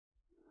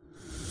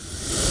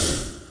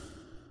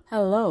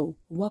Hello,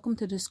 welcome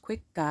to this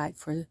quick guide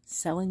for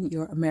selling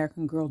your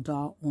American Girl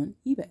doll on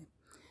eBay.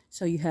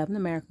 So you have an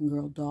American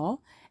Girl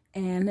doll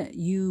and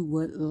you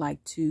would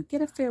like to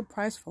get a fair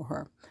price for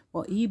her.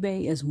 Well,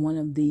 eBay is one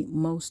of the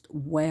most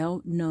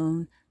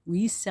well-known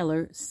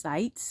reseller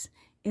sites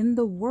in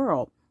the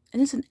world,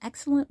 and it's an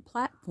excellent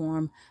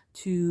platform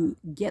to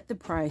get the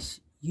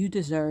price you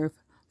deserve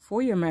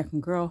for your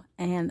American Girl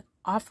and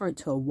offer it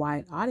to a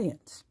wide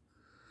audience.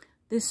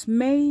 This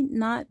may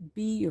not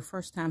be your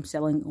first time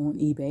selling on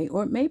eBay,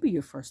 or it may be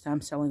your first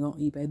time selling on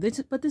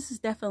eBay, but this is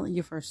definitely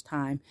your first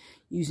time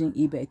using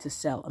eBay to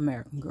sell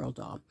American Girl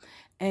doll.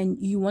 And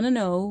you want to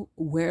know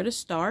where to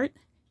start,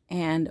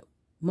 and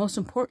most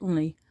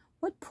importantly,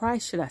 what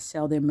price should I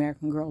sell the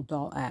American Girl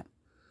doll at?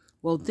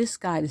 Well, this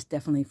guide is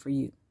definitely for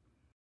you.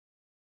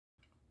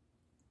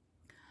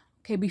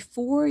 Okay,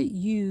 before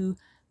you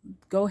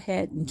go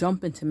ahead and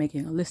jump into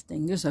making a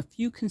listing, there's a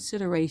few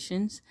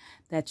considerations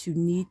that you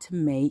need to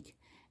make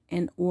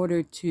in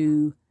order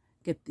to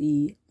get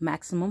the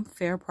maximum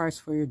fair price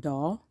for your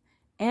doll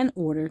and in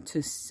order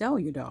to sell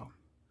your doll.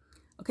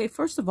 Okay,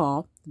 first of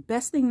all, the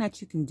best thing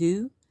that you can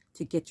do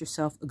to get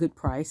yourself a good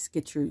price,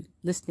 get your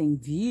listing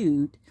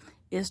viewed,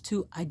 is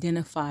to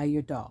identify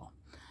your doll.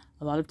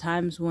 A lot of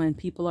times when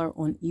people are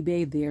on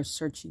eBay, they're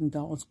searching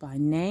dolls by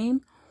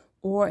name,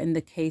 or in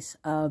the case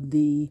of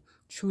the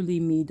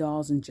Truly Me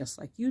dolls and Just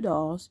Like You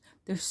dolls,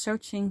 they're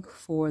searching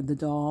for the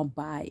doll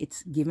by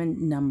its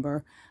given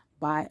number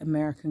by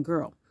American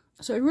Girl.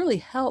 So it really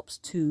helps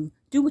to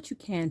do what you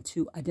can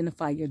to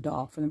identify your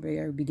doll from the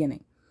very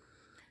beginning.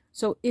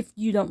 So if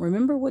you don't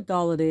remember what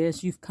doll it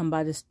is, you've come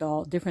by this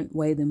doll a different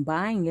way than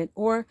buying it,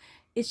 or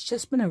it's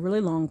just been a really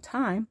long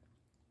time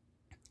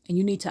and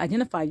you need to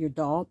identify your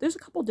doll, there's a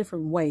couple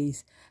different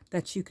ways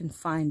that you can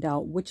find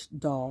out which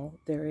doll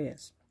there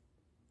is.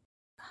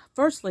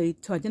 Firstly,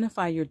 to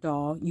identify your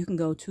doll, you can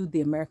go to the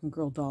American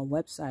Girl doll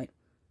website.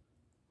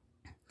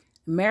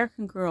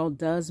 American Girl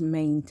does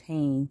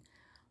maintain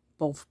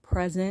both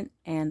present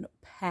and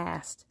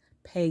past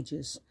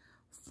pages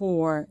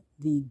for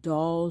the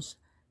dolls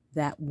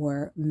that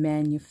were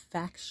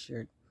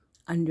manufactured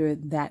under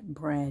that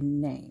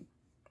brand name.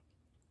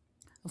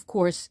 Of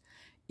course,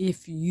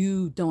 if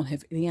you don't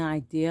have any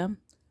idea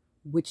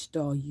which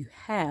doll you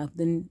have,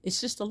 then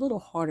it's just a little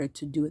harder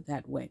to do it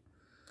that way.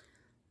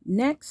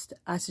 Next,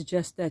 I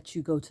suggest that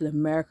you go to the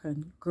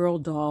American Girl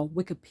doll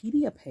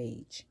Wikipedia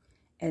page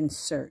and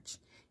search.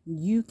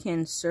 You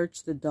can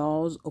search the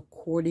dolls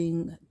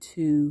according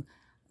to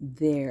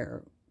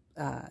their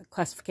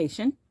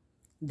classification.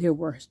 There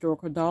were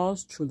historical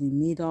dolls, Truly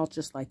Me dolls,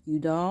 Just Like You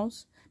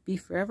dolls, Be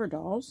Forever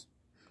dolls,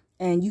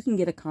 and you can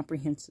get a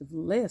comprehensive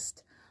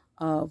list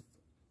of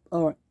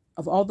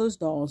all those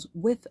dolls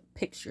with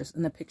pictures,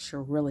 and the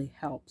picture really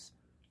helps.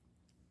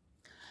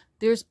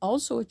 There's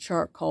also a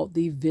chart called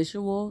the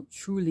Visual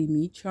Truly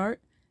Me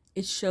chart.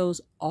 It shows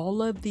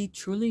all of the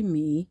Truly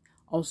Me,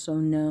 also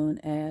known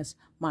as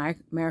My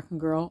American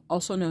Girl,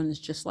 also known as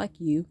Just Like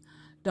You,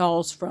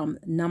 dolls from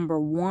number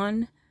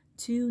 1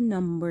 to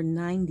number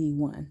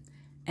 91.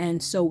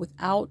 And so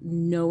without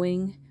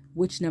knowing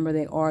which number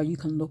they are, you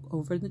can look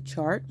over the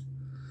chart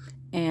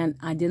and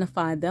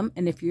identify them.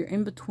 And if you're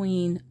in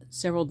between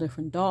several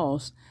different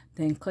dolls,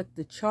 then click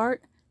the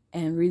chart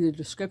and read the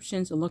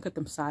descriptions and look at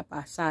them side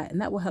by side, and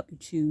that will help you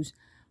choose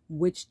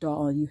which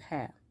doll you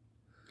have.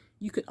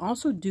 You could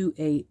also do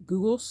a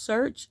Google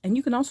search, and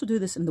you can also do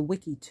this in the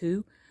wiki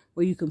too,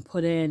 where you can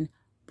put in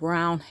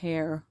brown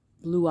hair,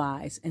 blue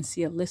eyes, and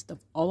see a list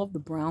of all of the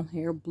brown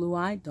hair, blue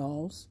eye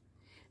dolls,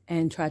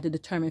 and try to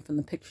determine from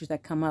the pictures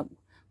that come up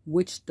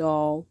which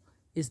doll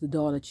is the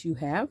doll that you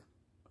have.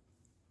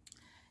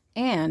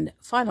 And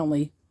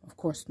finally, of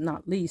course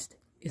not least,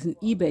 is an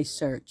eBay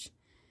search.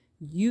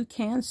 You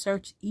can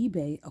search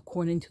eBay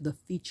according to the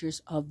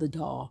features of the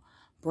doll.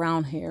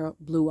 Brown hair,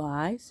 blue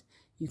eyes.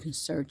 You can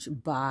search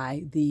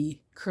by the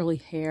curly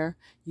hair.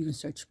 You can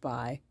search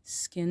by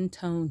skin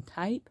tone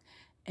type.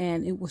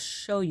 And it will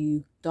show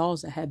you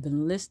dolls that have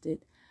been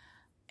listed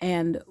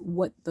and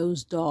what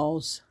those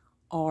dolls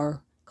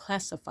are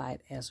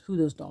classified as, who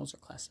those dolls are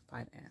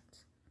classified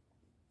as.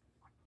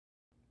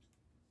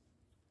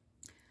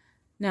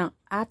 Now,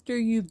 after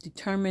you've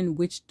determined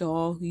which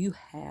doll you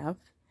have,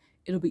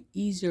 it'll be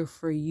easier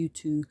for you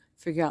to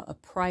figure out a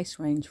price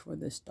range for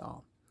this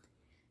doll.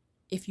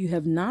 If you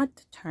have not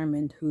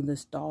determined who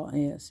this doll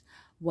is,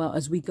 well,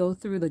 as we go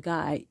through the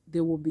guide,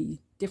 there will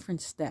be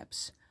different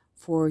steps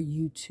for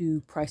you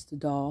to price the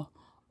doll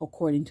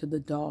according to the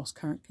doll's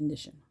current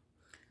condition.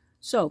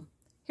 So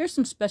here's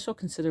some special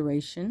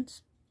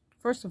considerations.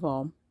 First of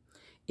all,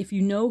 if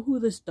you know who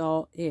this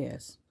doll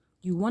is,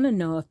 you want to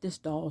know if this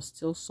doll is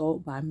still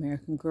sold by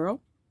American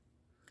Girl,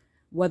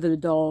 whether the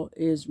doll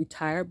is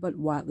retired but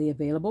widely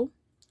available,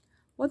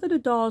 whether the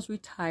doll is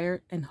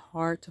retired and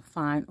hard to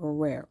find or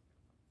rare.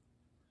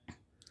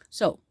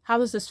 So how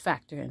does this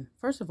factor in?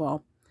 First of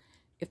all,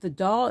 if the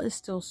doll is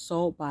still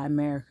sold by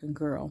American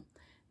Girl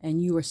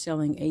and you are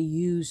selling a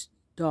used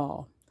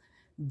doll,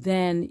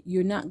 then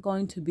you're not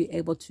going to be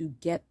able to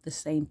get the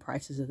same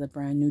prices as a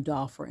brand new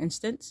doll. For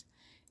instance,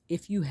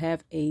 if you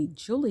have a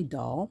Julie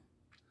doll,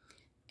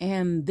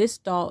 and this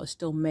doll is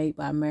still made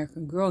by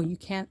American Girl, you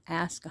can't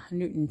ask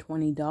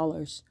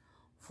 $120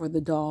 for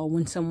the doll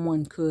when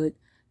someone could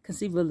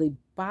conceivably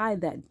buy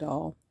that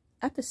doll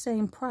at the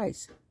same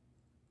price,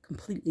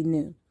 completely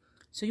new.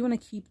 So you want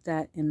to keep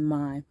that in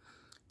mind.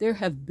 There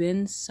have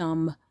been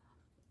some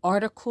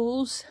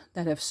articles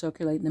that have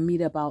circulated in the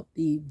media about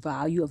the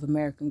value of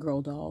American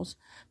Girl dolls,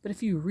 but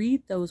if you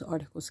read those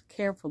articles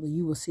carefully,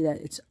 you will see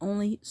that it's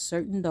only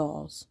certain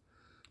dolls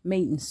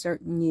made in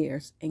certain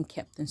years and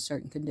kept in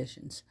certain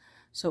conditions.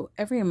 So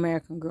every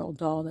American Girl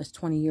doll that's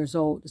 20 years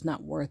old is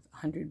not worth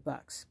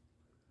 $100.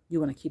 You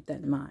want to keep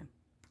that in mind.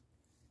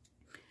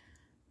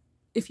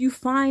 If you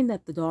find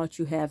that the doll that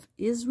you have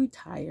is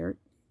retired,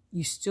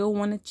 you still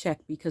want to check,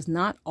 because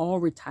not all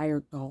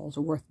retired dolls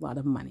are worth a lot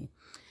of money.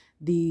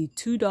 The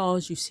two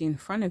dolls you see in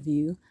front of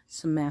you,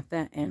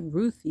 Samantha and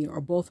Ruthie,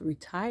 are both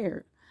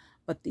retired,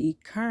 but the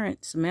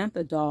current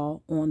Samantha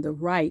doll on the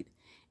right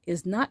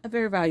is not a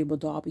very valuable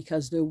doll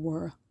because there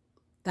were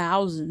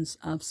thousands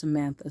of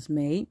Samanthas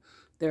made.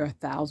 There are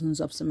thousands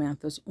of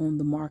Samanthas on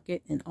the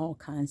market in all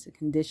kinds of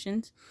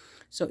conditions.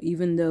 So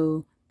even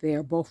though they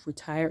are both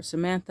retired,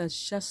 Samantha's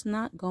just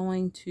not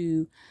going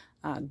to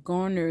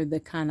garner the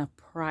kind of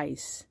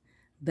price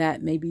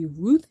that maybe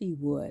Ruthie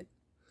would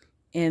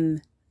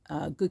in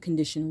good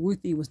condition.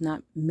 Ruthie was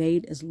not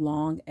made as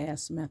long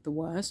as Samantha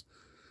was.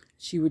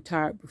 She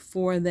retired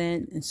before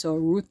then, and so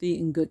Ruthie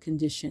in good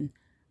condition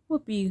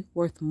would be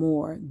worth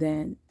more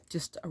than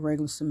just a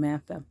regular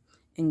Samantha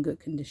in good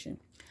condition.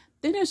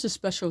 Then there's a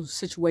special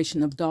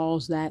situation of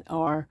dolls that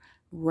are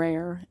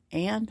rare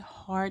and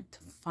hard to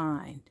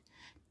find.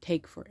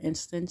 Take, for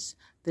instance,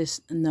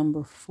 this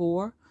number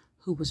 4,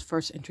 who was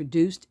first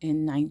introduced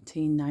in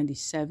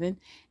 1997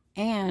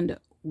 and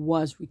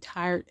was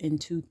retired in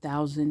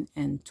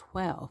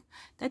 2012.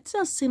 That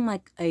does seem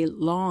like a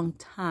long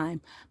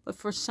time, but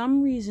for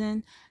some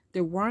reason,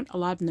 there weren't a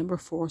lot of number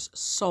 4s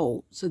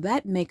sold. So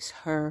that makes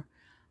her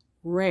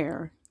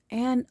rare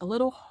and a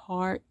little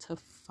hard to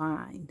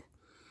find.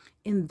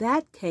 In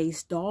that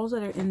case, dolls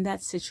that are in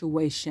that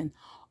situation,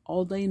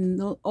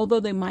 although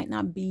they might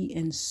not be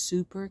in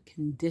super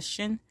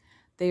condition,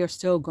 they are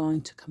still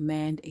going to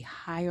command a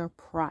higher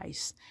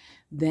price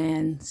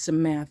than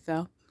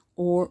Samantha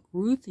or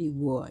Ruthie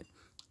would.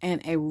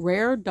 And a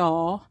rare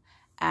doll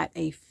at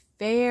a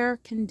fair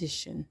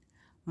condition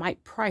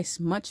might price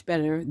much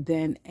better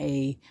than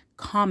a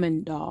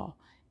common doll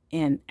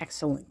in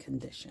excellent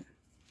condition.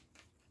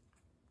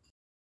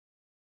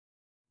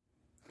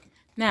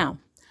 Now,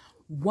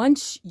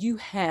 once you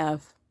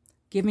have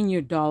given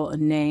your doll a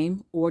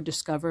name or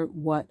discovered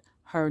what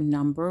her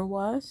number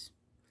was,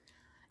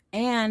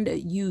 and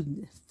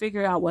you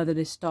figure out whether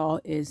this doll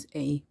is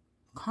a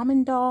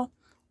common doll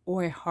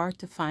or a hard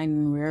to find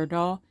and rare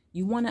doll,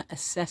 you want to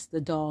assess the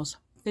doll's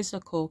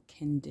physical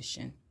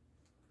condition.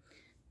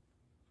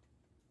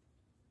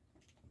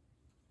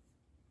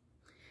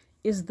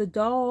 Is the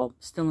doll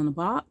still in the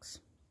box?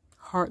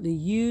 Hardly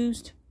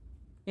used?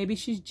 Maybe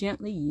she's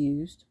gently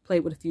used,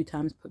 played with a few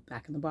times, put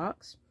back in the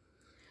box.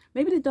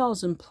 Maybe the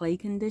doll's in play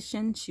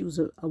condition. She was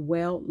a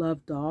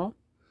well-loved doll.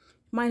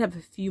 Might have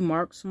a few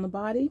marks on the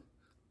body,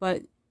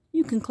 but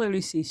you can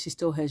clearly see she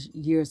still has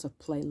years of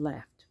play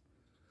left.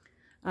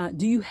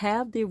 Do you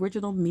have the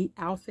original meat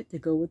outfit to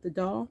go with the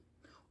doll?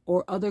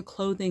 Or other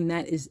clothing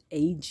that is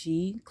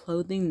AG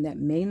clothing that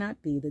may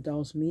not be the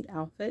doll's meat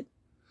outfit?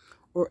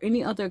 Or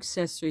any other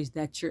accessories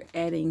that you're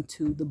adding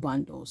to the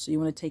bundle? So you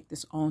want to take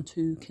this on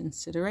to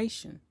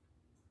consideration.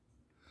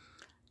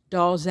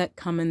 Dolls that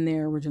come in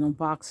their original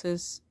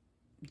boxes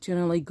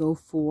generally go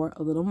for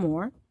a little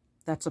more.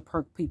 That's a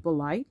perk people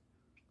like.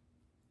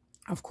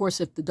 Of course,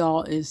 if the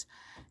doll is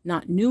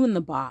not new in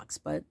the box,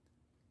 but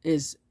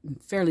is in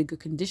fairly good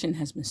condition,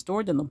 has been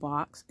stored in the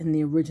box in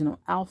the original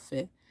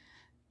outfit,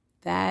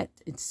 that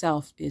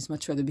itself is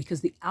much further,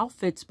 because the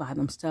outfits by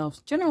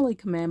themselves generally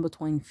command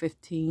between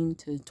 $15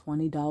 to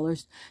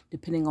 $20,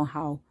 depending on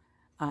how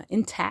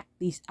intact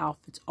these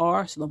outfits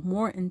are. So the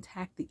more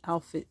intact the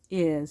outfit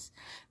is,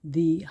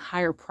 the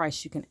higher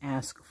price you can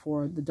ask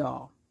for the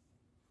doll.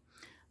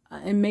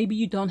 And maybe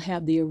you don't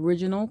have the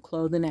original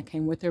clothing that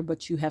came with her,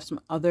 but you have some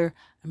other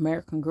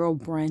American Girl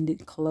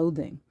branded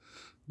clothing.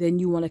 Then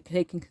you want to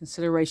take in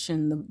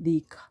consideration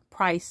the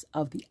price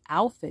of the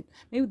outfit.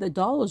 Maybe the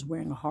doll is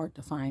wearing a hard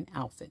to find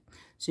outfit,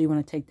 so you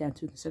want to take that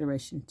into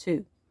consideration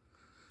too.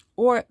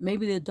 Or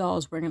maybe the doll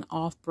is wearing an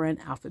off-brand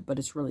outfit, but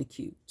it's really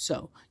cute.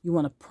 So you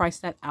want to price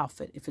that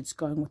outfit if it's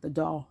going with the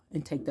doll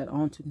and take that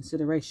on to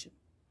consideration.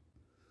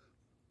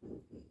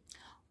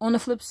 On the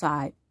flip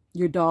side,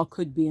 your doll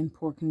could be in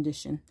poor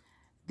condition.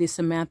 The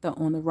Samantha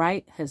on the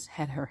right has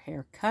had her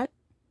hair cut,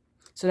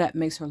 so that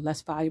makes her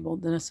less valuable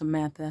than a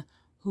Samantha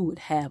who would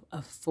have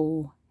a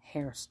full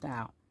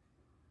hairstyle.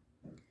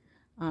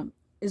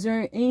 Is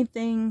there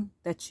anything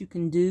that you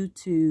can do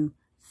to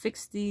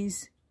fix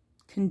these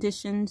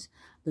conditions?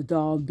 The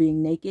doll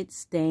being naked,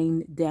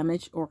 stained,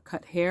 damaged, or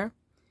cut hair?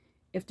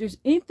 If there's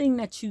anything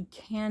that you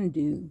can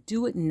do,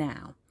 do it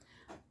now.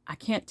 I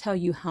can't tell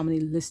you how many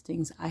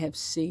listings I have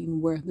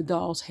seen where the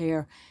doll's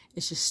hair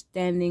is just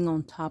standing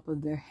on top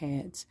of their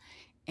heads,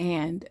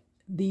 and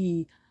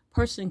the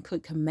person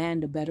could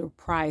command a better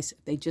price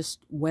if they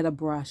just wet a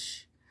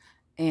brush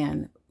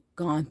and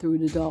gone through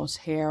the doll's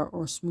hair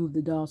or smoothed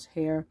the doll's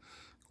hair,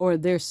 or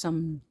there's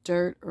some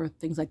dirt or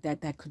things like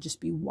that that could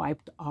just be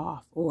wiped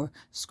off or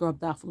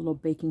scrubbed off with a little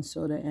baking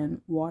soda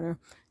and water.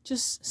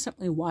 Just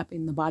simply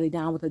wiping the body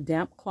down with a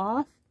damp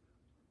cloth,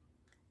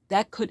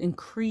 that could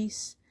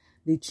increase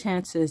the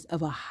chances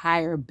of a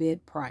higher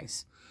bid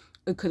price.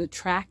 It could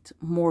attract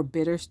more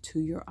bidders to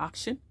your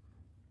auction.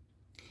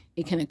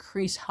 It can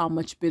increase how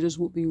much bidders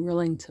will be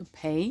willing to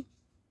pay.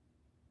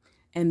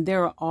 And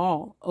they're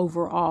all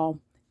overall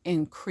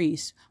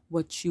increase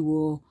what you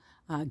will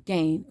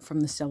gain from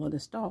the sale of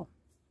this doll.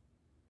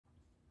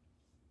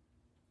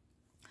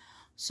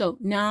 So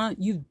now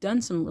you've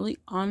done some really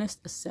honest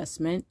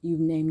assessment. You've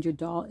named your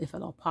doll, if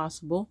at all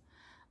possible.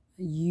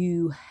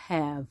 You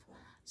have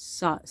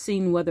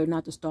seen whether or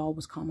not this doll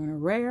was common or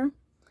rare.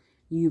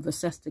 You've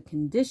assessed the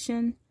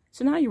condition.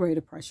 So now you're ready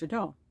to price your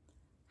doll.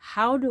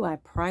 How do I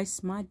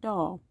price my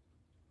doll?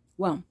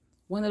 Well,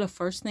 one of the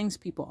first things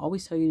people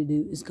always tell you to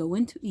do is go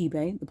into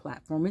eBay, the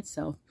platform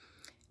itself,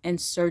 and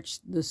search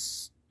the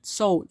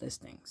sold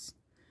listings.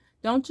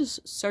 Don't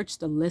just search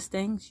the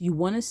listings. You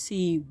want to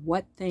see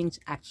what things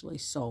actually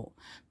sold,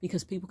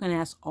 because people can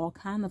ask all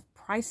kinds of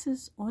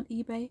prices on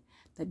eBay.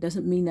 That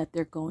doesn't mean that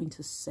they're going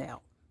to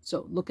sell.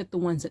 So look at the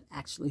ones that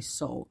actually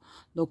sold.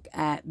 Look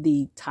at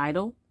the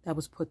title that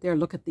was put there.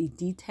 Look at the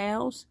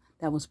details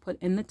that was put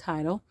in the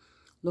title.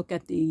 Look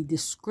at the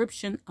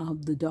description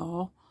of the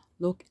doll.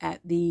 Look at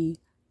the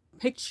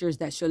pictures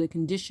that show the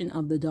condition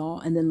of the doll,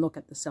 and then look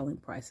at the selling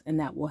price. And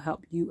that will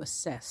help you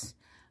assess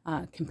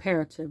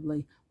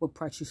comparatively what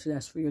price you should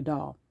ask for your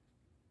doll.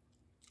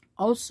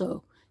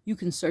 Also, you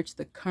can search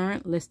the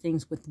current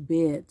listings with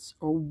bids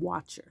or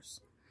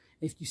watchers.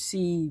 If you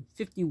see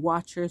 50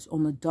 watchers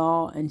on the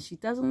doll and she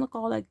doesn't look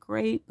all that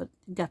great, but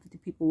you got 50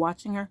 people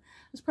watching her,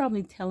 it's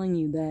probably telling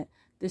you that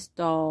this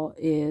doll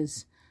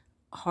is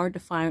hard to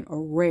find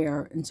or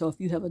rare. And so if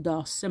you have a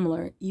doll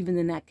similar, even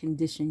in that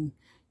condition,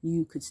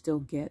 you could still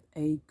get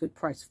a good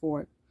price for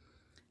it.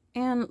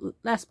 And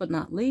last but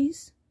not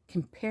least,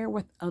 compare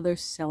with other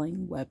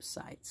selling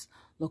websites.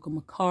 Look on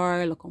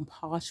Mercari, look on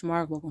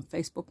Poshmark, look on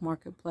Facebook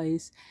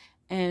Marketplace,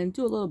 and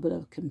do a little bit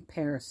of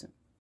comparison.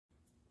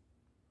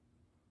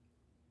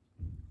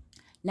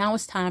 Now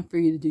it's time for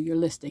you to do your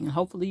listing, and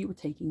hopefully you were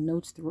taking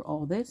notes through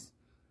all this.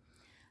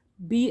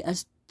 Be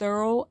as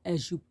thorough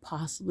as you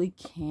possibly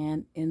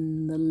can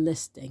in the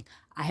listing.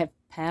 I have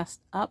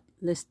passed up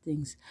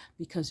listings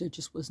because there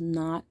just was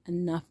not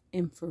enough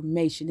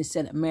information. It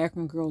said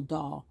American Girl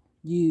doll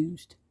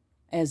used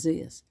as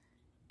is,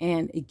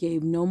 and it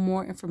gave no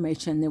more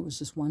information. There was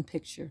just one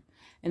picture.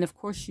 And of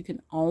course you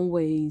can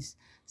always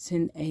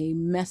send a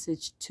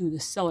message to the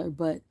seller,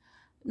 but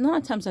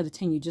 9 times out of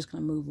 10 you're just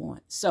going to move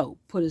on. So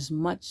put as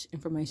much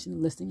information in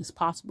the listing as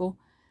possible.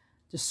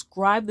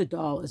 Describe the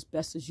doll as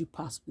best as you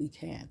possibly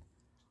can.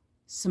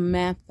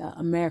 Samantha,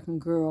 American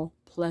Girl,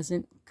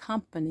 pleasant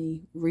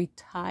company,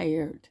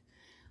 retired,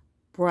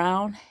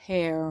 brown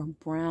hair,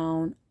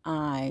 brown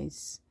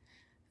eyes,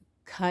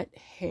 cut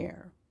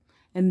hair.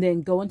 And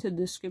then go into the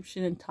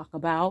description and talk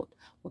about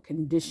what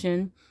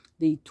condition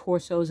the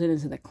torso is in.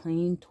 Is it a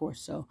clean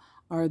torso?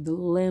 Are the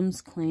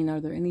limbs clean? Are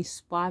there any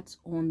spots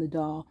on the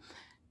doll?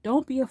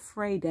 Don't be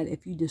afraid that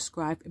if you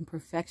describe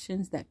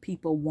imperfections that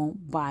people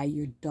won't buy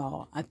your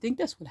doll. I think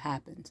that's what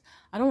happens.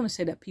 I don't want to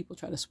say that people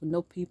try to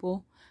swindle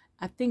people.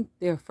 I think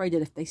they're afraid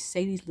that if they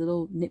say these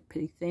little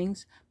nitpicky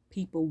things,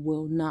 people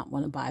will not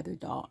want to buy their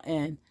doll.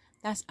 And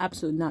that's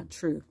absolutely not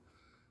true.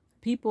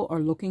 People are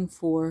looking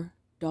for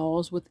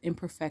dolls with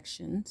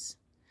imperfections.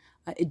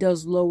 It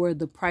does lower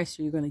the price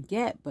you're going to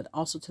get, but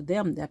also to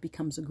them, that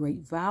becomes a great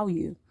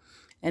value.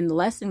 And the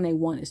last thing they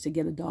want is to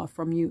get a doll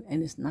from you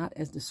and it's not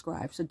as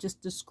described. So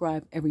just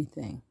describe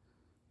everything.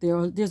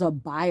 There's a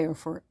buyer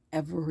for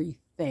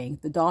everything.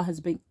 The doll has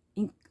a big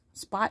ink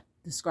spot,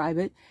 describe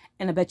it,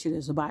 and I bet you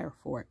there's a buyer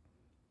for it.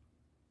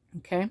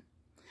 Okay?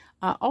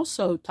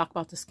 Also, talk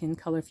about the skin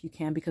color if you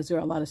can, because there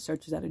are a lot of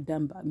searches that are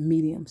done by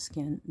medium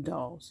skin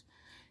dolls.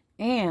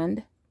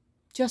 And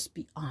just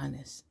be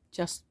honest.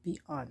 Just be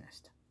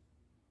honest.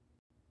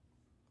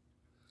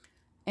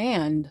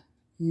 And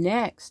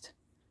next,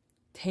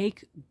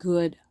 take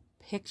good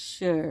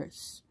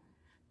pictures.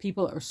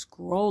 People are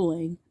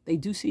scrolling. They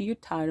do see your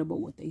title, but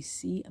what they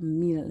see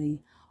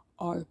immediately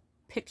are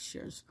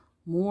pictures.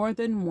 More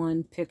than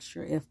one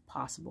picture if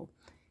possible.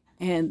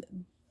 And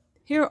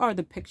here are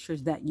the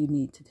pictures that you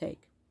need to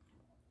take.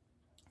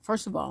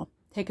 First of all,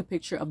 take a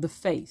picture of the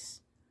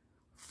face,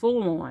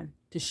 full on,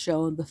 to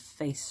show the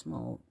face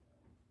mold.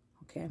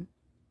 Okay?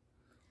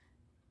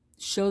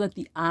 Show that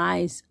the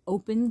eyes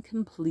open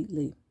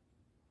completely.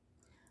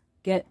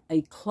 Get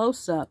a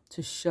close-up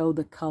to show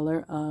the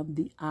color of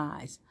the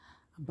eyes.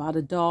 I bought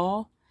a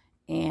doll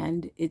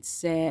and it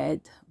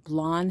said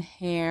blonde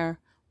hair,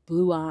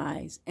 blue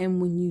eyes.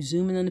 And when you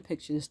zoom in on the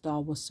picture, this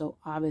doll was so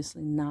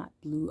obviously not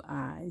blue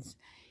eyes.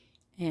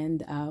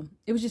 And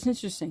it was just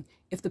interesting.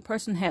 If the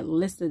person had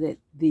listed it,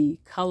 the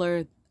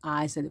color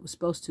eyes that it was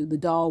supposed to, the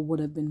doll would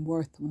have been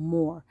worth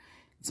more.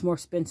 It's more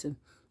expensive.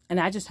 And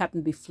I just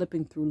happened to be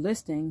flipping through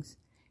listings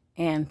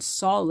and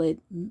saw it.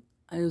 It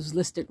was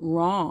listed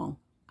wrong.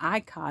 I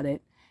caught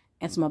it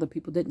and some other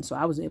people didn't, so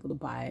I was able to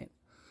buy it.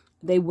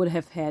 They would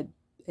have had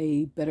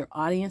a better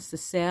audience to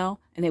sell,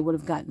 and they would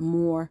have gotten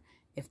more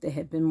if they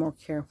had been more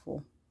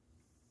careful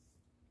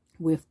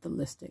with the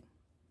listing.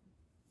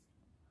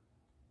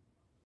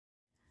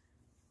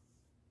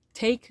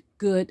 Take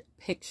good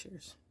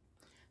pictures.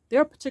 There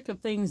are particular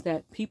things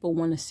that people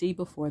want to see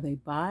before they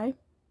buy.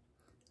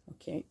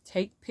 Okay,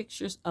 take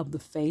pictures of the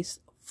face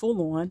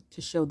full on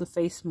to show the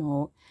face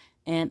mold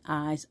and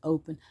eyes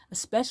open,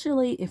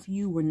 especially if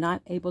you were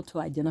not able to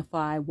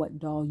identify what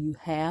doll you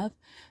have.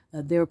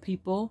 There are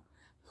people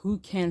who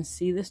can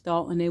see this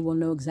doll and they will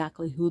know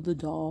exactly who the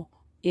doll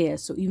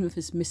is. So even if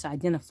it's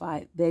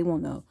misidentified, they will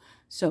know.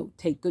 So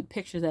take good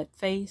pictures of that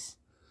face.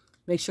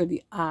 Make sure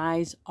the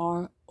eyes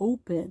are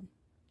open.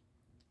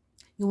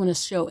 You want to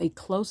show a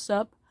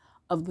close-up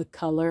of the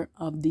color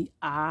of the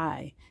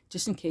eye,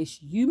 just in case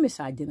you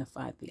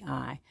misidentified the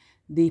eye.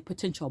 The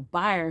potential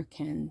buyer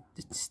can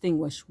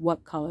distinguish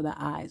what color the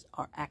eyes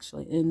are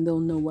actually, and they'll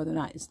know whether or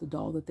not it's the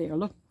doll that they are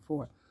looking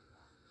for.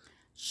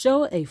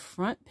 Show a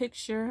front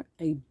picture,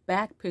 a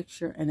back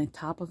picture, and a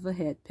top of the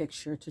head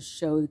picture to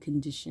show the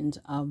conditions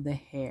of the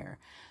hair.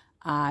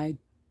 I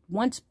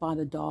once bought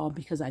a doll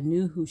because I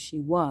knew who she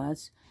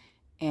was,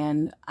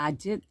 and I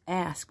did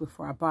ask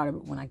before I bought her,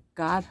 but when I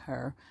got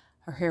her,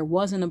 her hair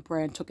wasn't a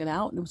braid, took it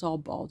out, and it was all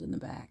bald in the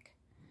back.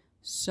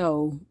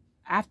 So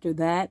after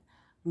that,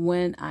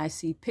 when I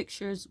see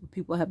pictures where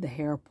people have the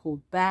hair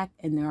pulled back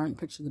and there aren't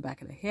pictures of the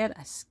back of the head,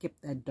 I skip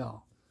that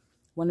doll.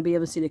 Want to be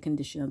able to see the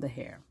condition of the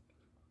hair.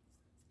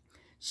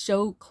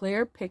 Show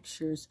clear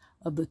pictures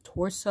of the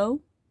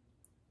torso,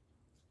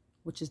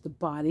 which is the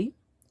body,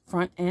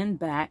 front and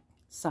back,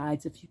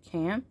 sides if you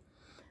can.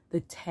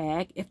 The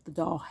tag, if the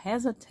doll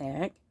has a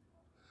tag.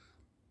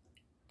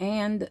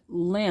 And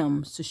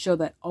limbs to show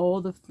that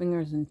all the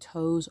fingers and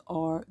toes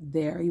are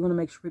there. You want to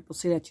make sure people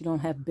see that you don't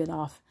have bit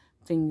off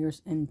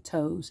fingers and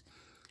toes.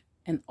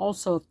 And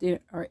also if there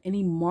are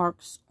any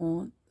marks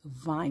on the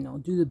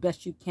vinyl, do the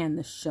best you can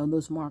to show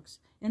those marks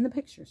in the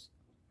pictures.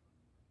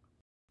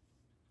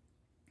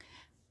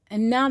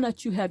 And now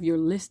that you have your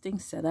listing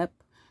set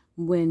up,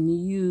 when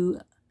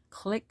you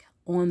click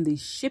on the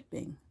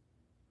shipping,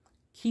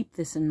 keep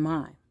this in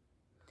mind.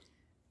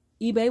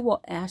 eBay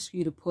will ask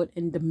you to put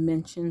in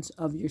dimensions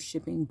of your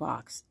shipping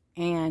box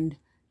and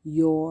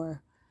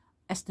your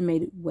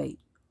estimated weight.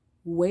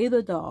 Weigh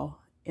the doll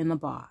in the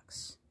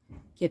box.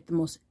 Get the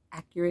most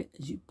accurate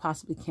as you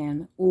possibly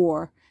can,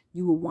 or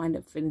you will wind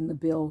up fitting the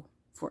bill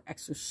for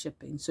extra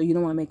shipping. So you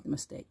don't want to make the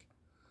mistake.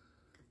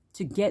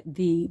 To get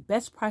the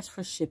best price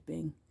for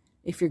shipping,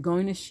 if you're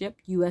going to ship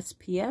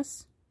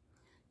USPS,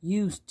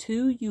 use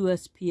 2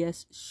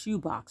 USPS shoe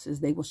boxes.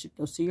 They will ship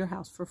those to your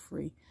house for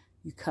free.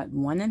 You cut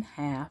one in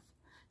half.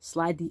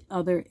 Slide the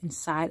other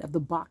inside of the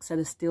box that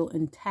is still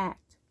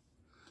intact.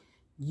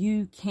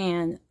 You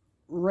can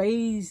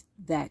raise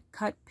that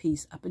cut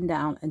piece up and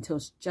down until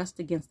it's just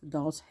against the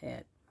doll's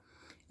head.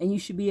 And you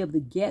should be able to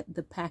get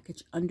the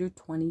package under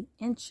 20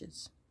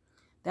 inches.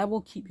 That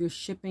will keep your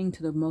shipping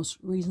to the most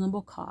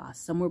reasonable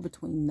cost, somewhere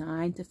between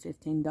 $9 to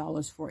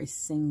 $15 for a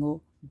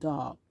single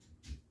doll.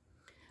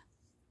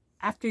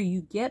 After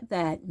you get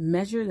that,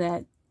 measure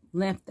that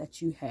length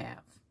that you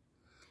have.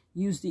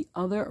 Use the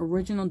other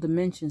original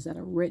dimensions that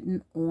are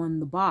written on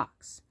the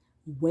box.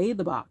 Weigh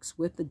the box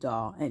with the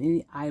doll and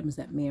any items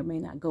that may or may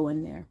not go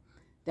in there.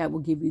 That will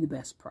give you the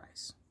best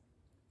price.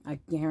 I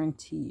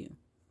guarantee you.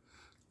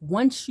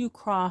 Once you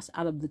cross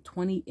out of the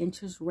 20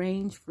 inches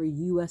range for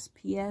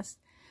USPS,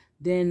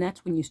 then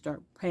that's when you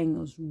start paying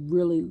those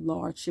really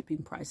large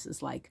shipping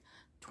prices, like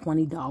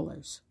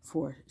 $20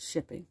 for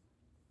shipping.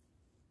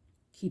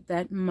 Keep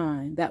that in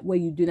mind. That way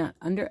you do not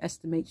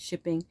underestimate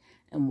shipping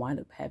and wind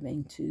up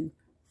having to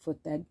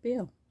foot that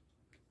bill.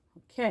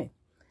 Okay,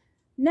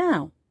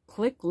 now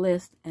click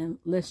list and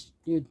list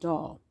your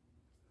doll.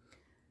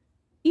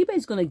 eBay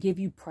is going to give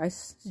you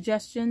price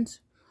suggestions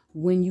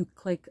when you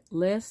click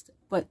list,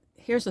 but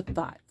here's a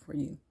thought for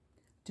you.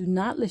 Do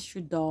not list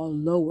your doll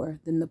lower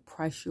than the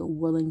price you're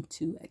willing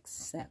to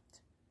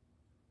accept.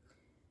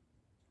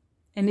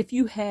 And if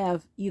you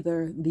have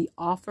either the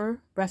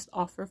best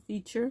offer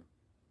feature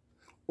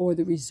or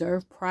the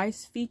reserve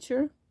price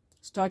feature,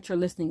 start your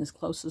listing as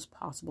close as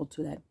possible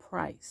to that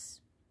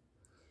price.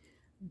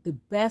 The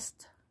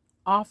best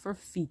offer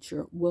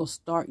feature will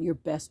start your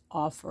best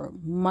offer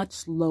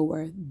much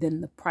lower than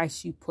the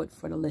price you put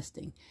for the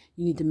listing.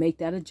 You need to make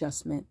that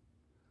adjustment,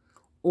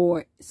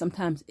 or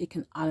sometimes it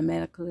can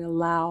automatically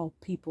allow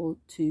people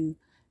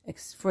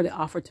for the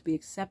offer to be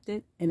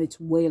accepted, and it's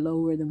way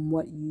lower than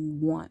what you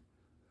want.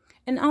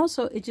 And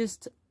also it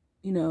just,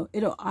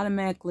 it'll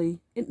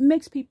automatically, it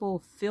makes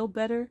people feel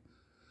better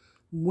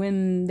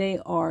when they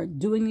are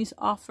doing these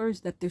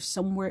offers, that they're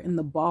somewhere in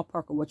the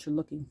ballpark of what you're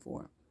looking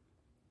for.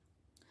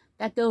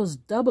 That goes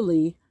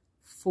doubly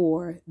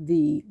for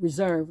the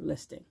reserve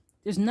listing.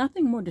 There's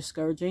nothing more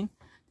discouraging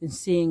than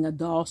seeing a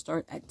doll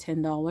start at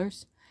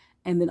 $10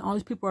 and then all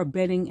these people are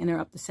bidding and they're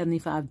up to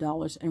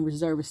 $75 and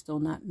reserve is still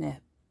not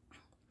met.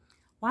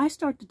 Why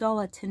start the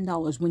doll at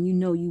 $10 when you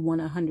know you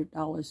want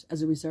 $100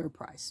 as a reserve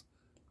price?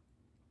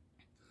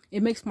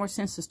 It makes more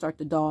sense to start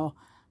the doll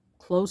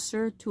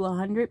closer to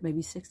 100,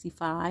 maybe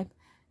 65.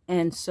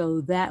 And so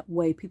that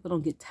way people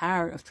don't get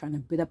tired of trying to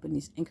bid up in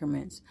these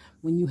increments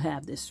when you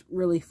have this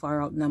really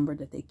far out number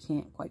that they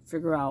can't quite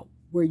figure out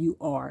where you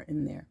are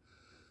in there.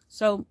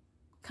 So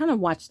kind of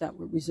watch that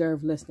with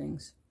reserve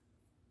listings.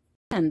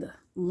 And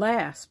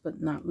last but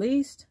not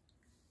least,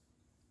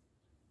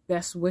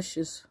 best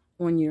wishes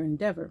on your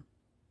endeavor.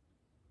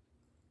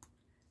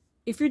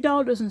 If your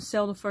doll doesn't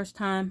sell the first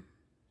time,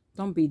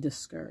 don't be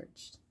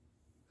discouraged.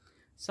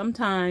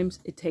 Sometimes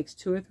it takes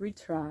 2 or 3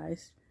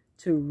 tries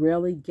to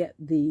really get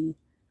the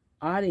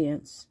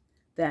audience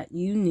that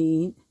you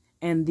need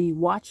and the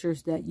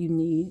watchers that you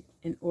need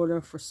in order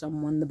for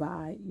someone to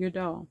buy your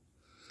doll.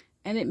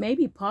 And it may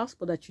be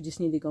possible that you just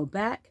need to go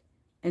back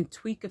and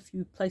tweak a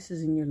few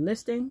places in your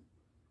listing,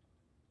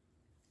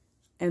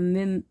 and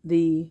then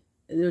the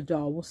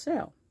doll will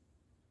sell.